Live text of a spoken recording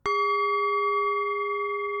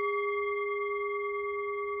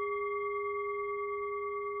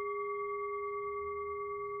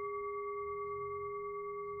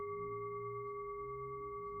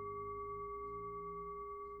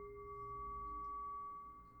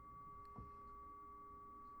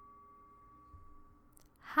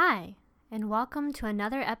Hi, and welcome to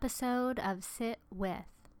another episode of Sit With.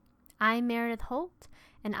 I'm Meredith Holt,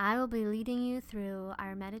 and I will be leading you through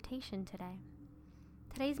our meditation today.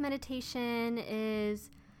 Today's meditation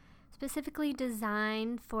is specifically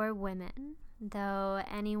designed for women, though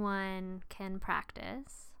anyone can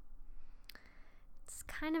practice. It's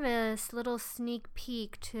kind of a little sneak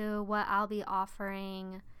peek to what I'll be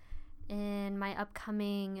offering in my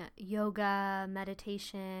upcoming yoga,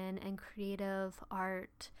 meditation, and creative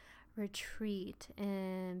art retreat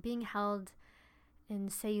being held in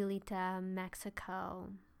Sayulita, Mexico.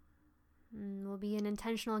 It will be an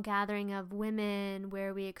intentional gathering of women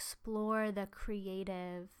where we explore the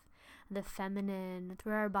creative, the feminine,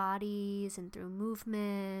 through our bodies and through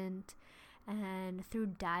movement and through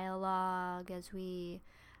dialogue as we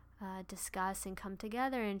discuss and come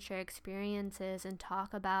together and share experiences and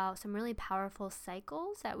talk about some really powerful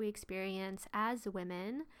cycles that we experience as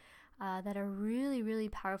women that are really, really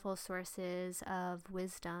powerful sources of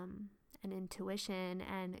wisdom and intuition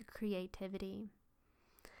and creativity.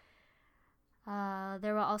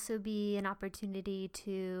 There will also be an opportunity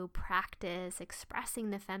to practice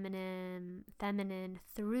expressing the feminine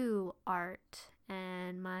through art,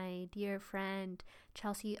 and my dear friend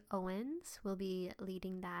Chelsea Owens will be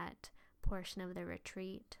leading that portion of the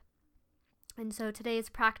retreat. And so today's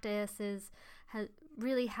practice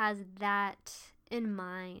really has that in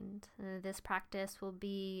mind. This practice will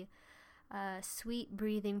be a sweet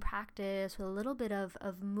breathing practice with a little bit of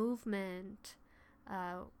movement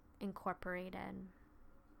incorporated.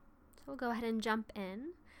 So we'll go ahead and jump in.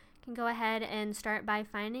 You can go ahead and start by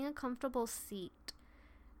finding a comfortable seat.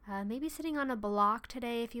 Maybe sitting on a block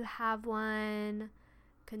today if you have one.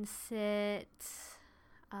 You can sit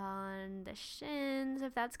on the shins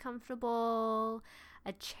if that's comfortable.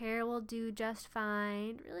 A chair will do just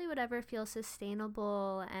fine. Really whatever feels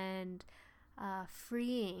sustainable and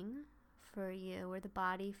freeing for you, where the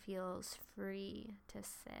body feels free to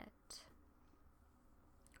sit.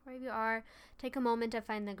 Wherever you are, take a moment to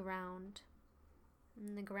find the ground.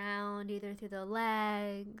 And the ground either through the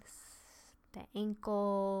legs, the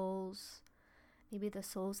ankles, maybe the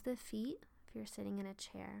soles of the feet if you're sitting in a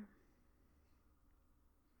chair.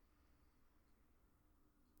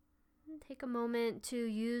 And take a moment to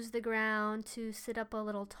use the ground to sit up a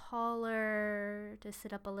little taller, to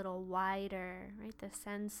sit up a little wider, right? The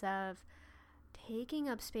sense of taking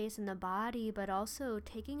up space in the body, but also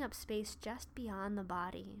taking up space just beyond the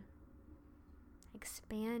body,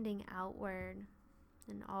 expanding outward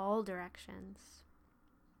in all directions.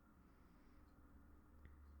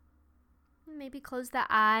 Maybe close the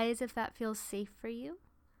eyes if that feels safe for you.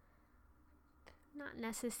 Not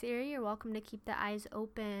necessary, you're welcome to keep the eyes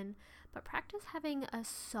open, but practice having a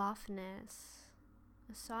softness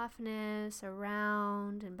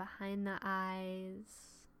around and behind the eyes.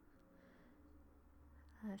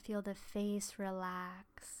 Feel the face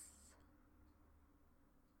relax.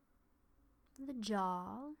 The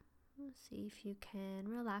jaw, let's see if you can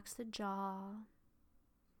relax the jaw.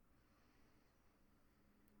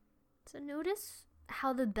 So notice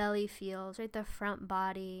how the belly feels, right? The front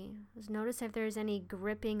body. Just notice if there's any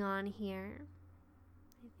gripping on here.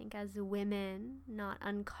 I think as women, not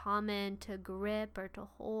uncommon to grip or to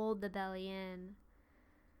hold the belly in.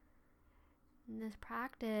 In this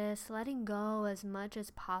practice, letting go as much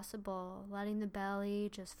as possible, letting the belly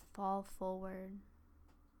just fall forward.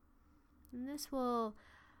 And this will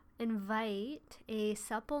invite a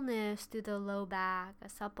suppleness through the low back, a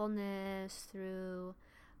suppleness through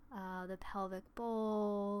the pelvic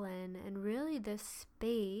bowl, and really the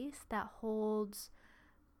space that holds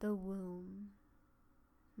the womb.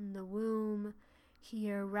 And the womb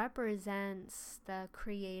here represents the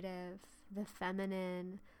creative, the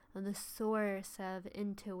feminine, and the source of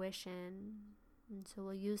intuition. And so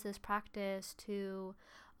we'll use this practice to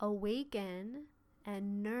awaken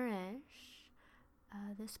and nourish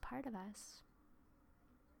this part of us.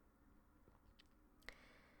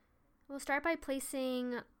 We'll start by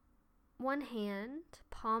placing one hand,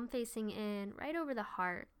 palm facing in, right over the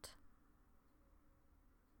heart.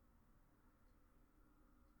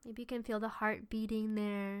 Maybe you can feel the heart beating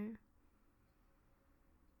there.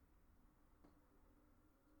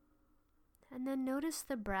 And then notice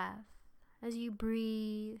the breath. As you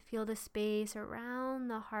breathe, feel the space around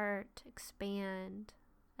the heart expand.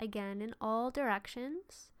 Again, in all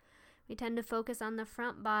directions. We tend to focus on the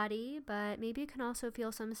front body, but maybe you can also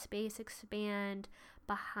feel some space expand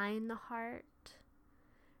behind the heart,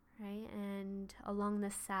 right? And along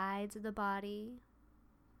the sides of the body,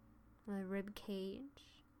 the rib cage.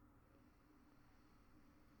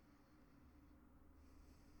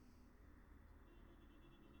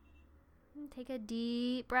 Take a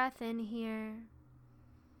deep breath in here.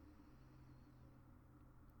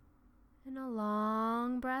 And a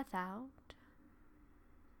long breath out.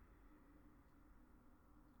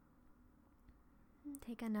 And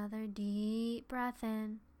take another deep breath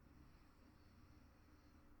in.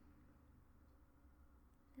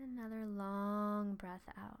 Another long breath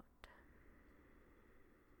out.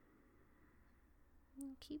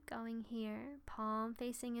 And keep going here, palm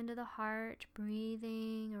facing into the heart,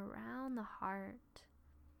 breathing around the heart,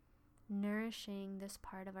 nourishing this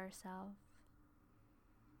part of ourselves.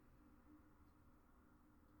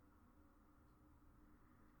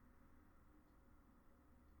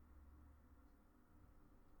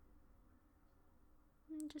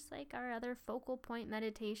 Just like our other focal point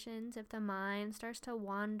meditations, if the mind starts to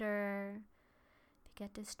wander, if you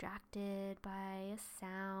get distracted by a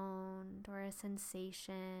sound or a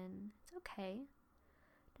sensation, it's okay.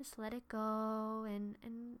 Just let it go and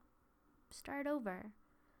start over.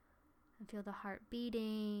 And feel the heart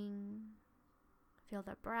beating, feel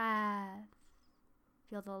the breath,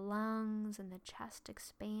 feel the lungs and the chest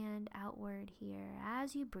expand outward here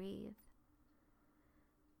as you breathe.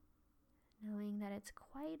 Knowing that it's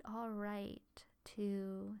quite all right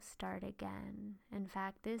to start again. In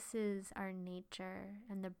fact, this is our nature,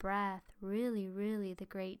 and the breath really, really the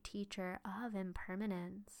great teacher of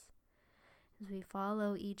impermanence. As we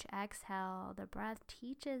follow each exhale, the breath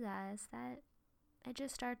teaches us that it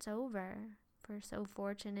just starts over. If we're so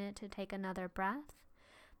fortunate to take another breath,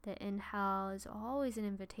 the inhale is always an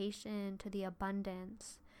invitation to the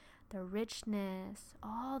abundance, the richness,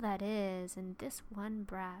 all that is in this one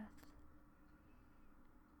breath.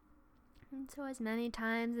 And so as many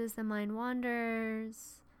times as the mind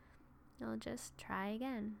wanders, you'll just try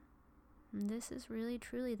again. And this is really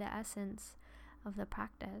truly the essence of the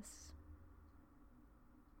practice.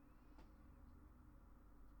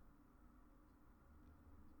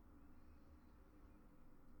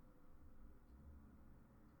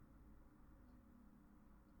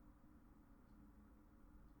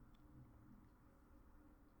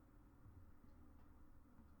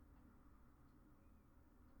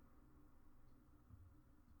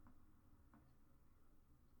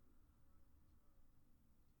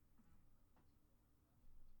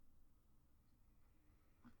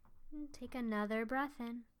 And take another breath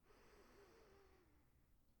in.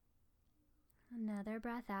 Another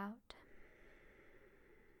breath out.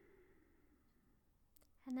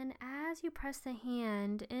 And then as you press the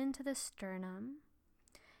hand into the sternum,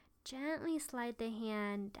 gently slide the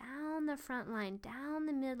hand down the front line, down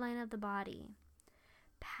the midline of the body,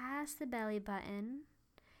 past the belly button,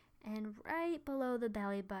 and right below the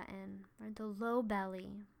belly button, or the low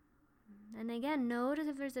belly. And again, notice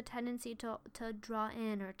if there's a tendency to draw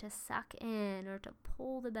in or to suck in or to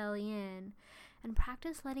pull the belly in. And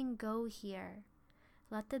practice letting go here.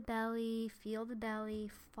 Let the belly, feel the belly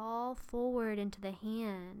fall forward into the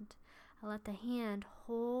hand. Let the hand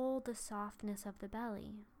hold the softness of the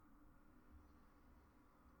belly.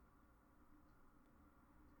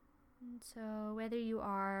 And so whether you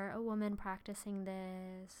are a woman practicing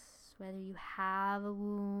this, whether you have a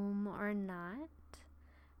womb or not,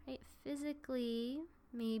 right? Physically,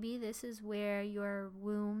 maybe this is where your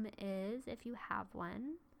womb is if you have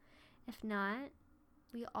one. If not,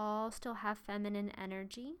 we all still have feminine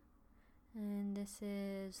energy. And this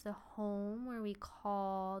is the home where we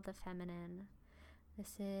call the feminine.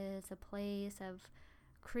 This is a place of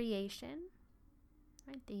creation,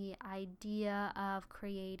 right? The idea of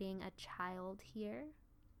creating a child here,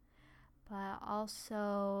 but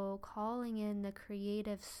also calling in the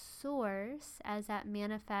creative source as that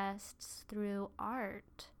manifests through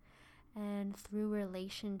art and through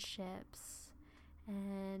relationships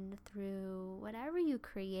and through whatever you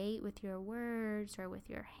create with your words or with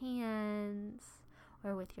your hands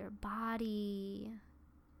or with your body.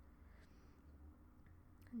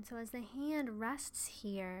 And so as the hand rests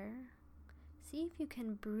here, see if you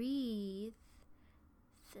can breathe,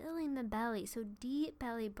 filling the belly, so deep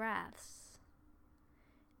belly breaths.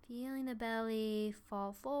 Feeling the belly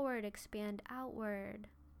fall forward, expand outward.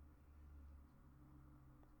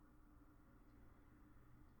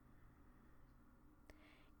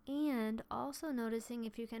 And also noticing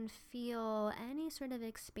if you can feel any sort of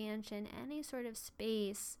expansion, any sort of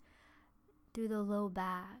space through the low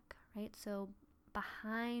back, right? So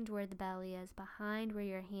behind where the belly is, behind where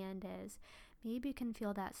your hand is, maybe you can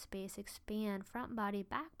feel that space expand, front body,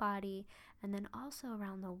 back body, and then also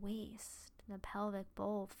around the waist. The pelvic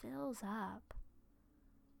bowl fills up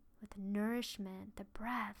with nourishment. The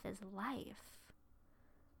breath is life,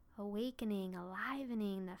 awakening,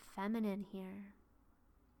 alivening the feminine here.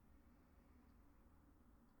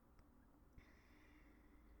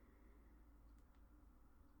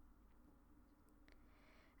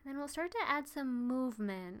 And then we'll start to add some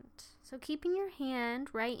movement. So keeping your hand,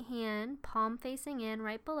 right hand, palm facing in,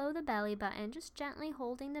 right below the belly button, just gently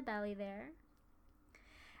holding the belly there.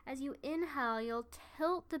 As you inhale, you'll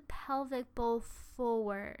tilt the pelvic bowl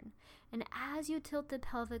forward. And as you tilt the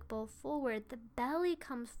pelvic bowl forward, the belly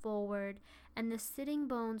comes forward and the sitting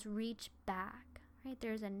bones reach back. Right?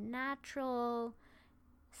 There's a natural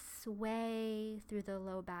sway through the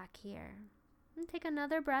low back here. And take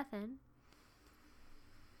another breath in.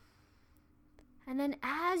 And then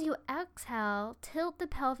as you exhale, tilt the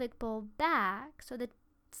pelvic bowl back so the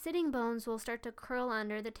sitting bones will start to curl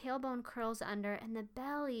under, the tailbone curls under, and the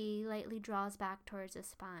belly lightly draws back towards the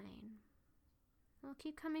spine. We'll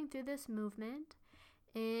keep coming through this movement.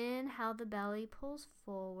 Inhale, the belly pulls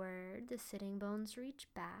forward, the sitting bones reach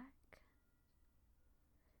back.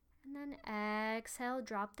 And then exhale,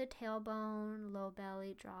 drop the tailbone, low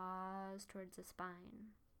belly draws towards the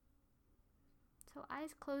spine. So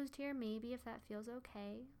eyes closed here, maybe if that feels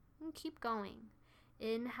okay. And keep going.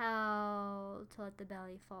 Inhale to let the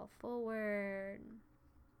belly fall forward.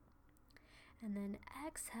 And then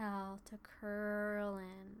exhale to curl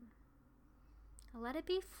in. Let it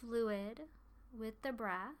be fluid with the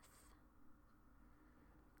breath.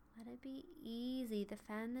 Let it be easy. The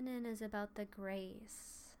feminine is about the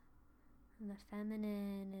grace. And the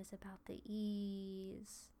feminine is about the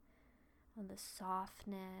ease and the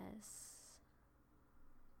softness.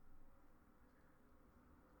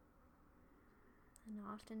 And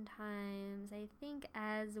oftentimes, I think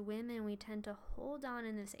as women, we tend to hold on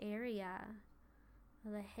in this area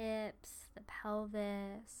of the hips, the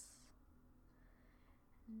pelvis.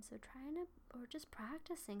 And so or just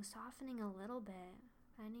practicing, softening a little bit,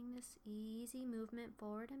 finding this easy movement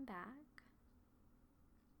forward and back.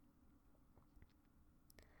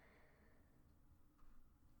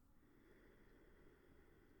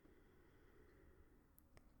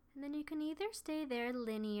 And then you can either stay there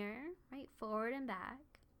linear, right, forward and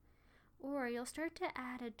back, or you'll start to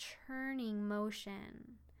add a churning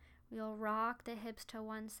motion. We'll rock the hips to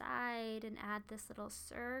one side and add this little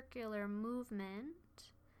circular movement.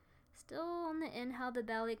 Still on the inhale, the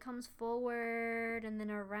belly comes forward and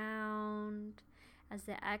then around. As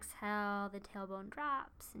the exhale, the tailbone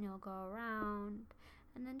drops and you'll go around.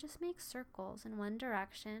 And then just make circles in one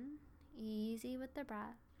direction, easy with the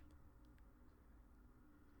breath.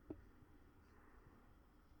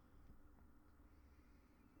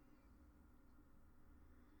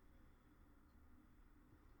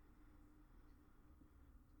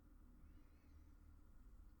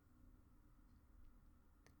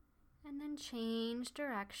 And then change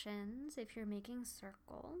directions if you're making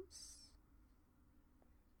circles.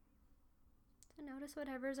 So notice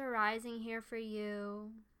whatever's arising here for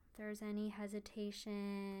you. If there's any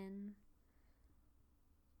hesitation.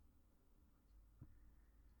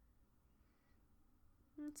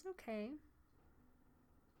 It's okay.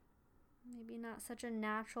 Maybe not such a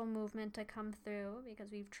natural movement to come through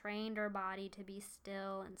because we've trained our body to be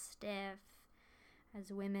still and stiff. As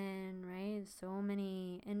women, right? So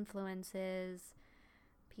many influences,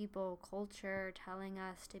 people, culture telling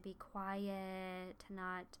us to be quiet, to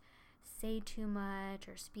not say too much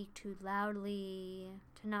or speak too loudly,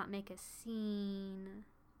 to not make a scene.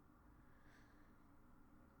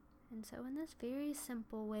 And so in this very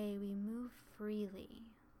simple way, we move freely.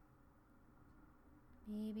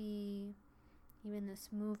 Maybe even this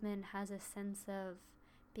movement has a sense of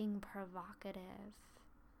being provocative.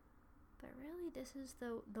 But really, this is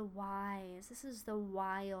the wise, this is the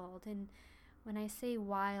wild. And when I say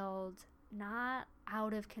wild, not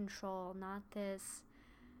out of control, not this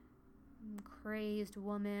crazed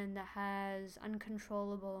woman that has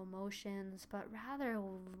uncontrollable emotions, but rather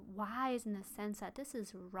wise in the sense that this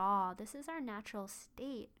is raw, this is our natural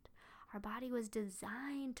state. Our body was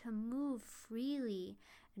designed to move freely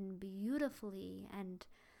and beautifully and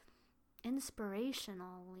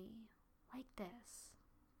inspirationally, like this.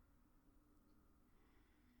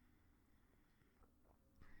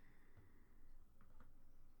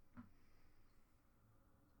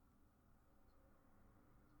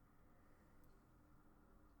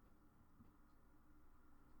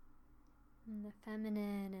 And the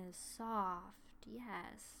feminine is soft,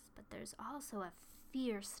 yes, but there's also a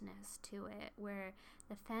fierceness to it where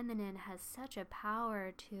the feminine has such a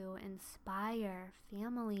power to inspire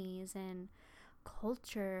families and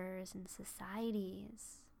cultures and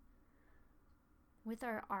societies. With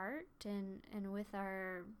our art and with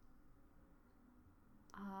our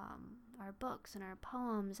books and our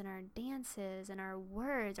poems and our dances and our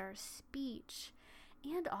words, our speech,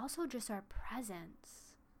 and also just our presence.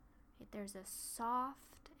 There's a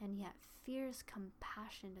soft and yet fierce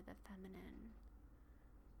compassion to the feminine.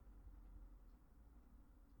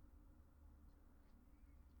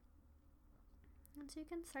 And so you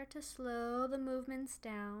can start to slow the movements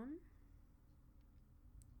down.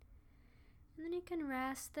 And then you can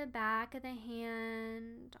rest the back of the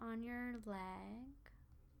hand on your leg.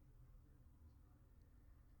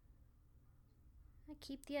 And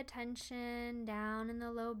keep the attention down in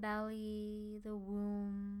the low belly, the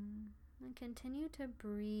womb, and continue to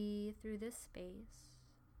breathe through this space.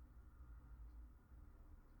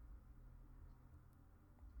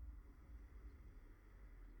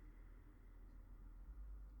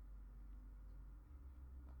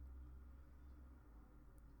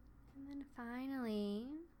 And then finally,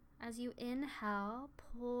 as you inhale,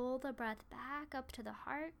 pull the breath back up to the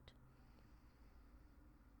heart.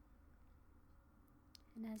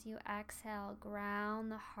 And as you exhale,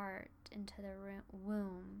 ground the heart into the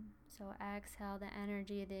womb. So exhale, the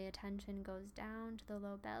energy, the attention goes down to the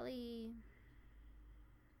low belly,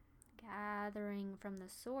 gathering from the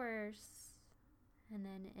source. And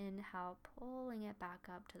then inhale, pulling it back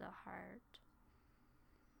up to the heart.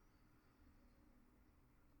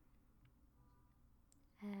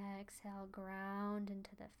 Exhale, ground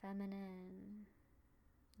into the feminine,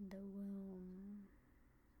 the womb,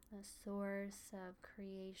 the source of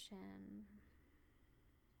creation.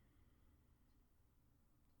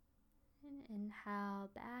 And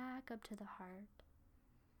inhale back up to the heart.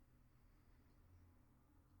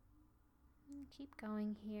 And keep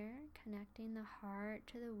going here, connecting the heart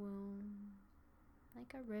to the womb,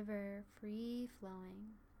 like a river free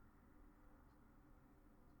flowing.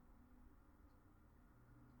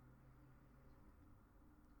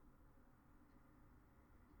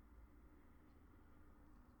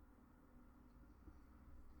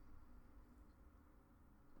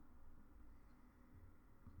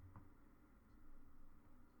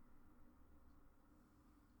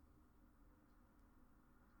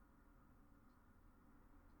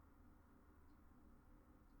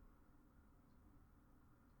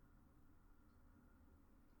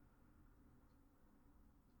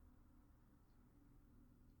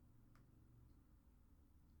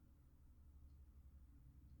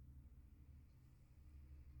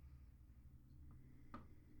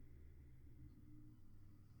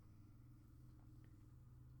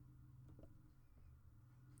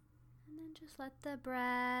 And then just let the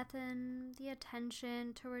breath and the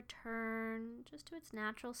attention to return just to its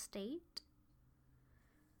natural state.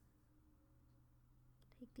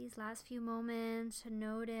 Take these last few moments to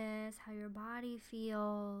notice how your body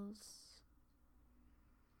feels.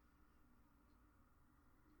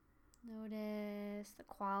 Notice the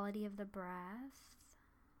quality of the breath.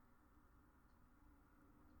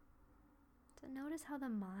 So notice how the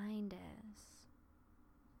mind is.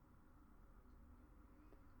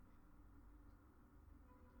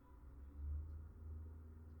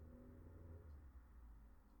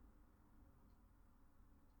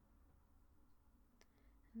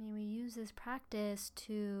 May we use this practice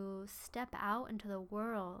to step out into the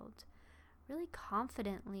world really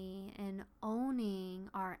confidently in owning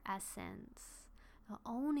our essence,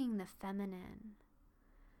 owning the feminine,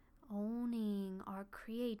 owning our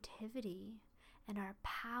creativity and our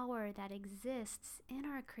power that exists in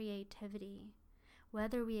our creativity,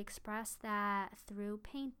 whether we express that through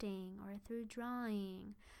painting or through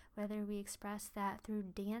drawing, whether we express that through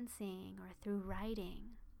dancing or through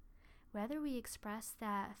writing. Whether we express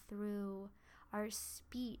that through our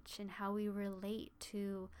speech and how we relate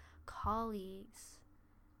to colleagues,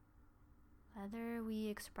 whether we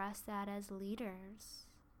express that as leaders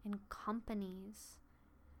in companies,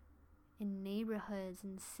 in neighborhoods,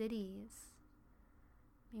 in cities,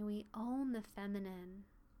 may we own the feminine,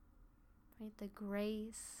 right? The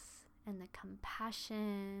grace and the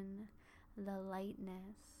compassion, the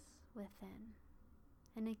lightness within.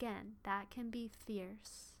 And again, that can be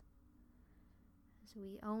fierce. So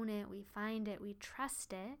we own it, we find it, we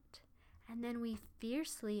trust it, and then we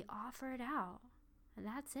fiercely offer it out. And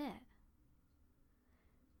that's it.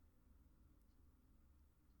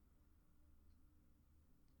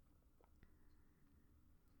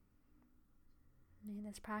 May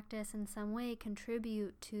this practice in some way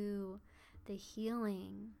contribute to the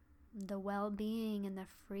healing, the well-being, and the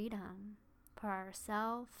freedom for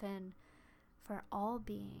ourselves and for all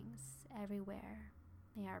beings everywhere.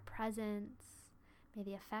 May our presence, may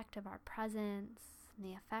the effect of our presence and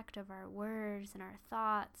the effect of our words and our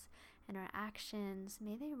thoughts and our actions,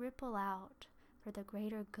 may they ripple out for the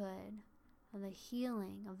greater good of the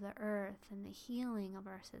healing of the earth and the healing of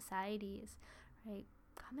our societies, right?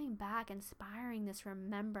 Coming back, inspiring this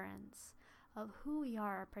remembrance of who we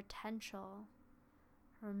are, our potential,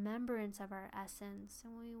 remembrance of our essence.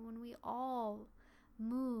 And when we all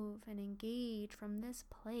move and engage from this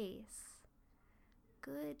place,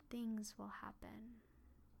 good things will happen.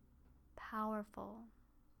 Powerful,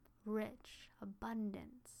 rich,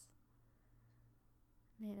 abundance.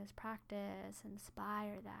 May this practice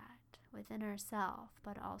inspire that within ourselves,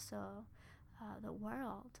 but also the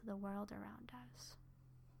world around us.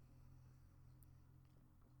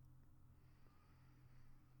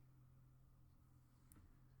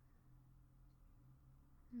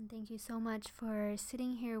 And thank you so much for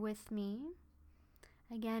sitting here with me.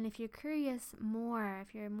 Again, if you're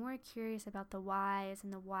more curious about the whys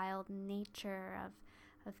and the wild nature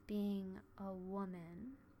of being a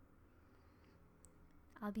woman,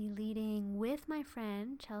 I'll be leading with my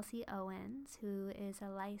friend Chelsea Owens, who is a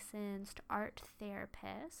licensed art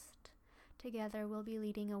therapist. Together we'll be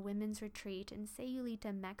leading a women's retreat in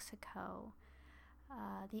Sayulita, Mexico,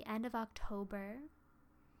 the end of October.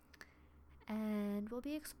 And we'll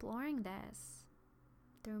be exploring this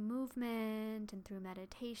through movement and through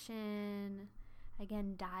meditation.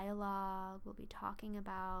 Again, dialogue. We'll be talking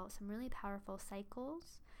about some really powerful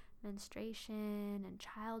cycles, menstruation and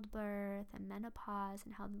childbirth and menopause,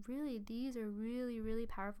 and how really these are really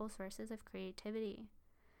powerful sources of creativity.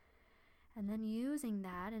 And then using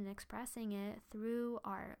that and expressing it through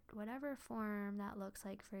art, whatever form that looks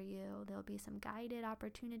like for you. There'll be some guided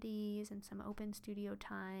opportunities and some open studio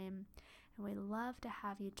time. And we'd love to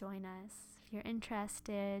have you join us. If you're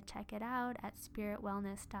interested, check it out at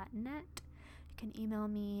spiritwellness.net. You can email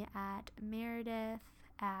me at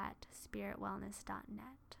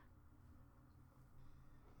meredith@spiritwellness.net.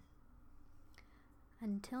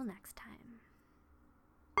 Until next time.